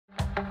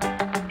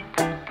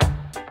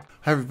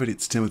Hi everybody,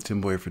 it's Tim with Tim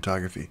Boyer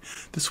Photography.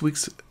 This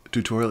week's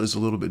tutorial is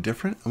a little bit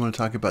different. I'm going to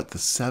talk about the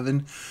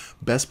 7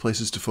 best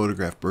places to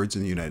photograph birds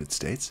in the United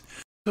States.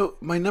 So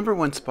my number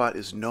one spot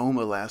is Nome,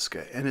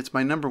 Alaska, and it's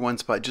my number one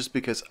spot just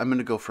because I'm going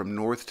to go from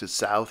north to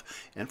south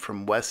and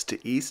from west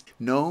to east.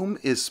 Nome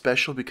is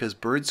special because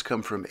birds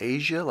come from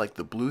Asia, like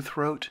the blue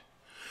throat.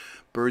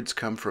 Birds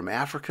come from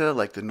Africa,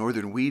 like the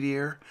northern wheat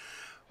ear.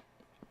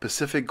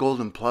 Pacific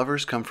golden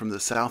plovers come from the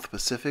South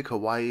Pacific,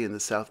 Hawaii and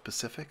the South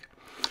Pacific.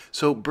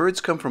 So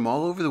birds come from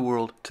all over the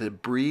world to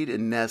breed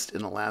and nest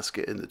in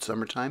Alaska in the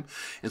summertime.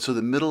 And so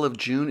the middle of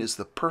June is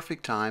the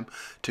perfect time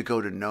to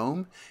go to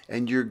Nome,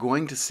 and you're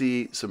going to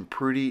see some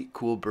pretty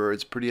cool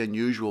birds, pretty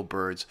unusual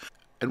birds.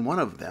 And one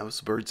of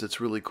those birds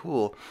that's really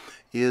cool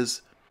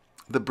is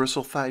the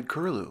bristle-thighed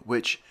curlew,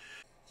 which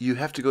you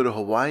have to go to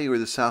Hawaii or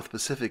the South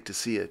Pacific to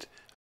see it.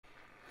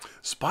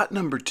 Spot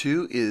number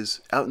 2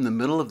 is out in the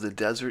middle of the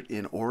desert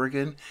in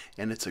Oregon,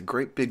 and it's a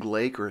great big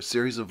lake or a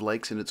series of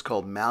lakes, and it's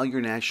called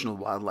Malheur National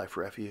Wildlife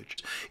Refuge.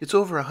 It's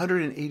over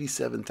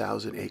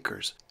 187,000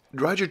 acres.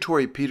 Roger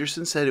Tory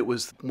Peterson said it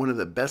was one of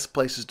the best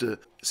places to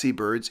see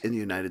birds in the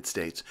United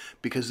States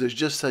because there's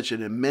just such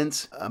an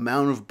immense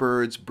amount of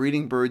birds,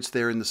 breeding birds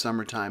there in the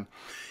summertime.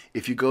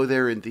 If you go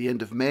there at the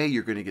end of May,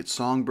 you're going to get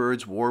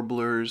songbirds,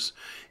 warblers.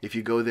 If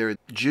you go there in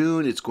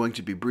June, it's going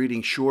to be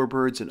breeding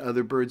shorebirds and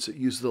other birds that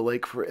use the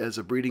lake as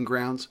a breeding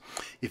grounds.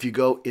 If you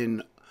go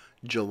in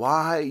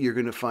July, you're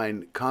going to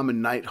find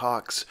common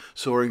nighthawks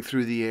soaring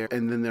through the air,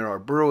 and then there are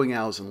burrowing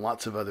owls and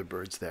lots of other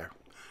birds there.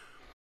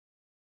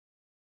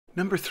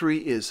 Number 3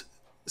 is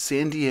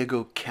San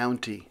Diego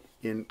County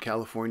in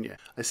California.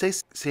 I say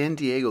San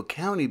Diego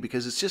County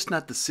because it's just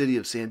not the city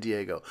of San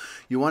Diego.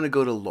 You want to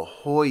go to La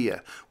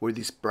Jolla, where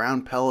these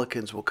brown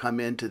pelicans will come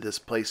into this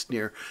place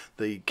near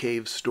the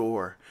cave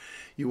store.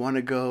 You want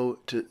to go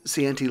to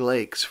Santee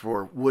Lakes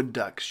for wood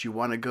ducks. You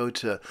want to go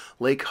to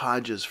Lake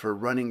Hodges for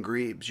running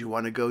grebes. You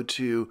want to go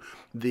to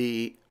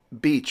the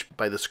beach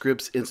by the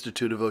Scripps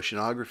Institute of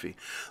Oceanography.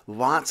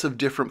 Lots of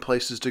different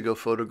places to go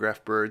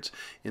photograph birds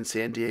in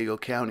San Diego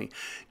County.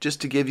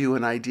 Just to give you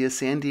an idea,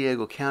 San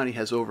Diego County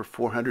has over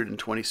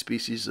 420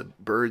 species of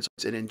birds,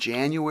 and in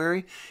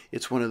January,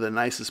 it's one of the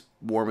nicest,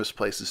 warmest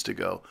places to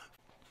go.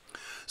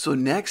 So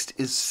next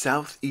is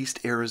Southeast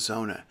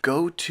Arizona.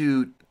 Go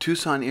to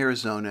Tucson,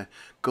 Arizona.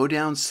 Go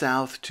down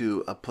south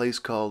to a place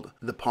called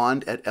The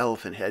Pond at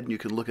Elephant Head, and you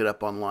can look it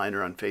up online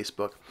or on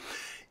Facebook.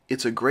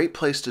 It's a great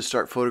place to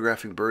start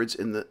photographing birds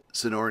in the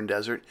Sonoran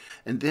Desert,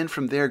 and then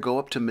from there go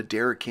up to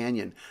Madera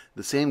Canyon.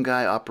 The same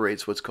guy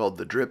operates what's called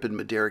the Drip in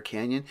Madera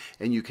Canyon,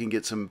 and you can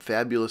get some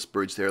fabulous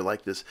birds there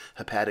like this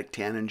hepatic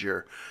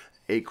tanager,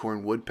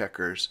 acorn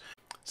woodpeckers.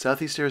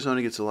 Southeast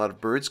Arizona gets a lot of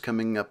birds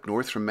coming up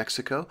north from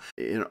Mexico.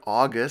 In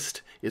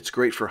August, it's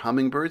great for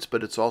hummingbirds,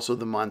 but it's also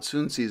the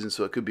monsoon season,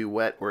 so it could be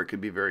wet or it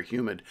could be very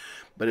humid.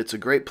 But it's a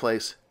great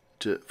place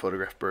to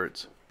photograph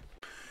birds.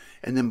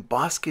 And then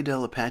Bosque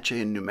del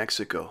Apache in New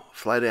Mexico.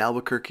 Fly to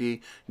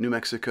Albuquerque, New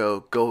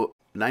Mexico, go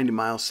 90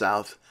 miles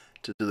south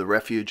to the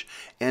refuge.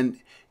 And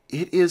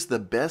it is the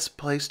best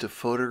place to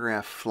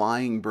photograph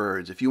flying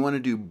birds. If you want to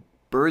do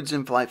birds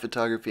in flight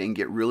photography and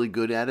get really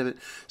good at it,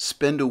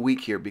 spend a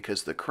week here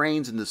because the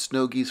cranes and the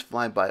snow geese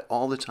fly by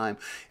all the time,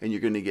 and you're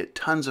going to get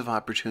tons of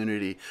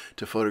opportunity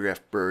to photograph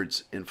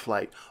birds in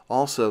flight.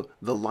 Also,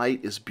 the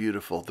light is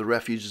beautiful. The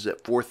refuge is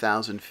at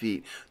 4,000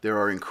 feet. There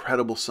are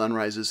incredible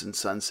sunrises and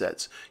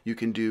sunsets. You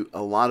can do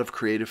a lot of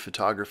creative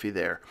photography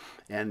there,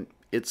 and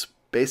it's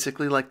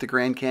basically like the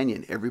Grand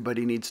Canyon.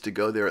 Everybody needs to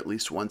go there at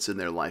least once in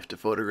their life to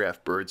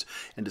photograph birds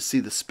and to see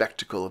the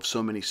spectacle of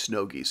so many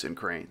snow geese and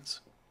cranes.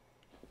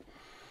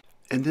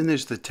 And then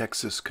there's the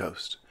Texas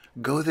coast.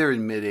 Go there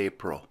in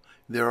mid-April.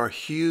 There are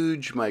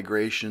huge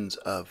migrations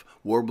of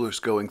warblers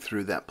going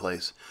through that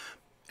place.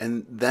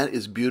 And that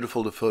is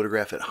beautiful to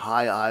photograph at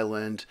High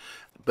Island,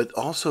 but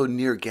also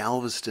near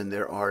Galveston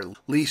there are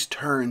least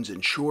terns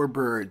and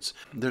shorebirds.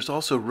 There's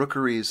also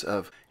rookeries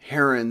of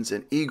herons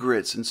and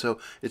egrets, and so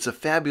it's a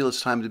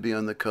fabulous time to be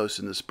on the coast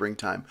in the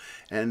springtime.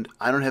 And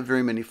I don't have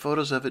very many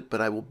photos of it,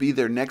 but I will be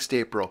there next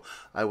April.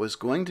 I was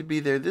going to be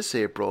there this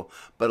April,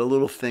 but a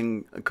little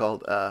thing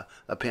called a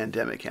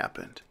pandemic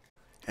happened.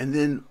 And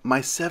then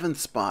my 7th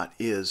spot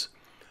is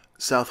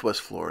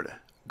Southwest Florida.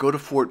 Go to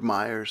Fort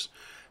Myers.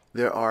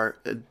 There are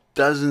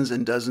dozens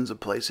and dozens of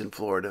places in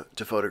Florida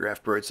to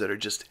photograph birds that are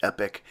just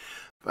epic.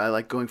 I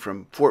like going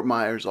from Fort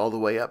Myers all the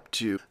way up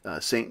to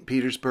St.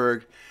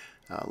 Petersburg.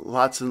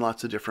 Lots and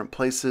lots of different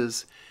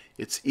places.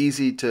 It's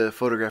easy to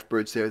photograph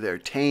birds there. They're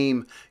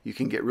tame. You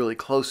can get really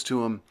close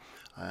to them.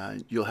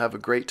 You'll have a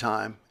great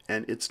time,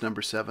 and it's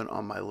number 7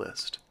 on my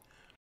list.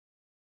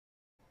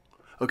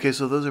 Okay,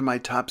 so those are my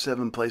top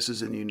 7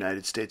 places in the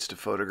United States to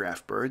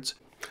photograph birds.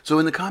 So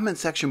in the comment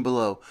section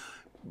below,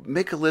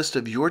 make a list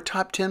of your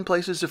top 10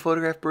 places to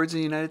photograph birds in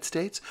the United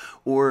States,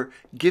 or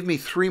give me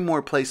 3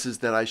 more places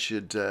that I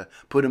should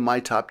put in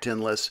my top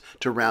 10 list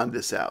to round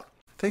this out.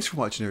 Thanks for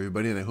watching,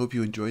 everybody, and I hope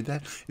you enjoyed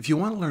that. If you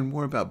want to learn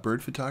more about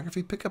bird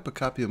photography, pick up a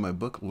copy of my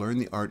book, Learn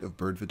the Art of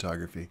Bird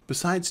Photography.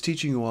 Besides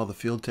teaching you all the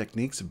field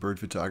techniques of bird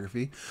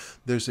photography,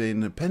 there's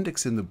an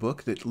appendix in the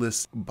book that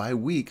lists by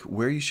week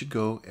where you should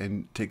go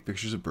and take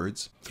pictures of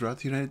birds throughout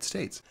the United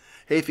States.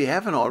 Hey, if you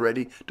haven't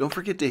already, don't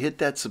forget to hit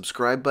that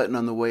subscribe button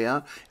on the way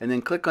out, and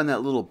then click on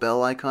that little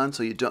bell icon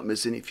so you don't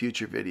miss any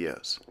future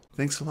videos.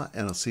 Thanks a lot,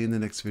 and I'll see you in the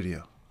next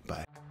video.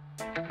 Bye.